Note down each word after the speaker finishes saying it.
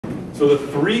So the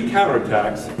 3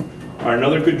 counterattacks are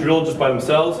another good drill just by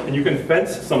themselves, and you can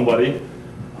fence somebody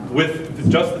with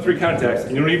just the 3 counterattacks,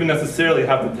 and you don't even necessarily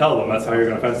have to tell them that's how you're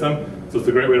going to fence them. So it's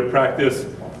a great way to practice,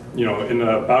 in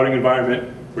a bouting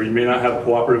environment where you may not have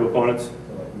cooperative opponents.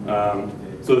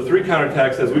 So the 3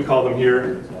 counterattacks, as we call them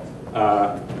here,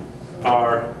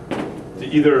 are to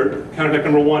either, counterattack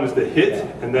number 1 is to hit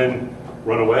and then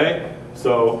run away.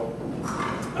 So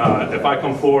if I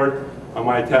come forward on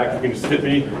my attack, you can just hit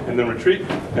me and then retreat,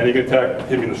 and you can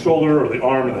hit me in the shoulder or the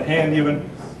arm or the hand even.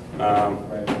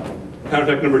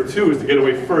 Counterattack number 2 is to get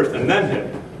away first and then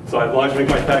hit. So I launch, make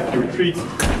my attack, he retreats,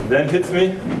 then hits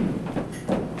me.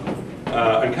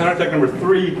 And counterattack number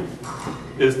 3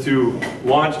 is to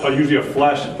launch usually a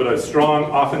flesh, but a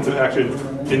strong offensive action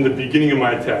in the beginning of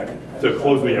my attack to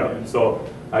close me out. So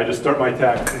I just start my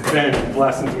attack and then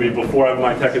blast into me before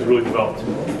my attack is really developed.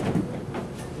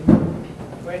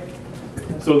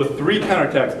 So the 3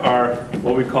 counterattacks are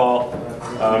what we call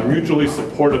mutually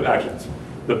supportive actions.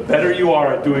 The better you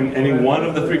are at doing any one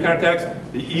of the 3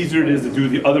 counterattacks, the easier it is to do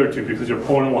the other 2 because your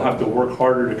opponent will have to work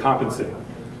harder to compensate.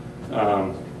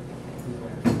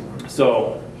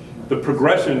 So the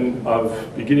progression of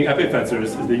beginning epee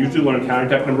fencers is they usually learn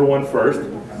counterattack number 1 first,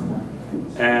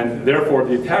 and therefore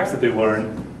the attacks that they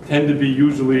learn tend to be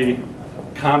usually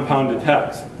compound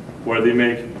attacks, where they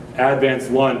make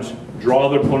advanced lunge, draw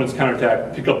their opponent's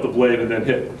counterattack, pick up the blade, and then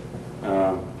hit.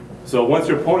 So once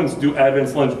your opponents do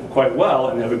advanced lunge quite well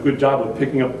and they have a good job of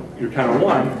picking up your counter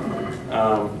 1,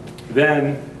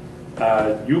 then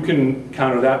you can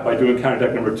counter that by doing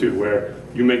counterattack number 2, where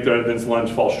you make their advanced lunge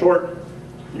fall short,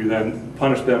 you then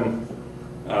punish them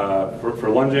for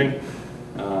lunging,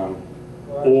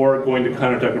 or going to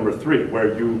counterattack number 3,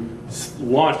 where you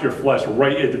launch your flesh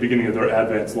right at the beginning of their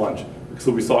advanced lunge.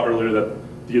 So we saw earlier that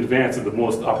the advance is the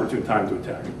most opportune time to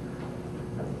attack.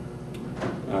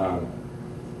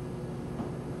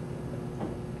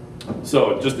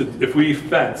 So just if we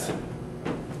fence,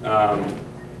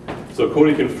 so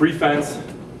Cody can free fence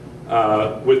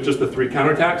with just the 3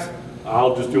 counterattacks.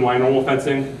 I'll just do my normal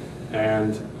fencing,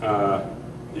 and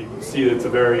you can see that it's a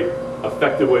very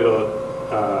effective way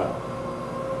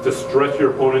to stretch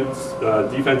your opponent's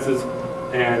defenses,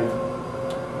 and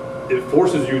it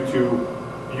forces you to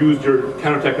use your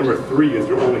counterattack number 3 as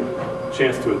your only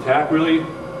chance to attack, really.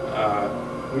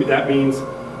 That means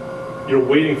you're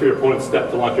waiting for your opponent's step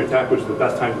to launch your attack, which is the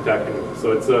best time to attack anyway.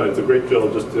 So it's a great drill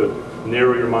just to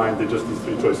narrow your mind to just these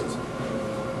 3 choices.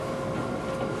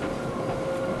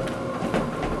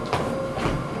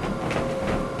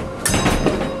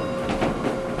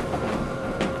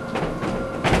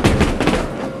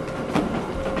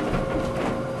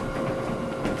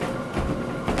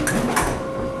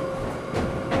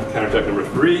 Counterattack number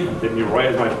 3, hitting me right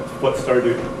as my foot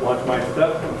started to launch my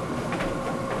step.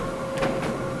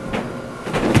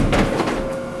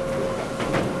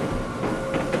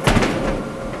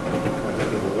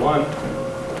 Counterattack number 1.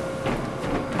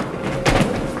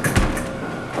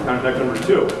 Counterattack number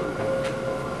 2.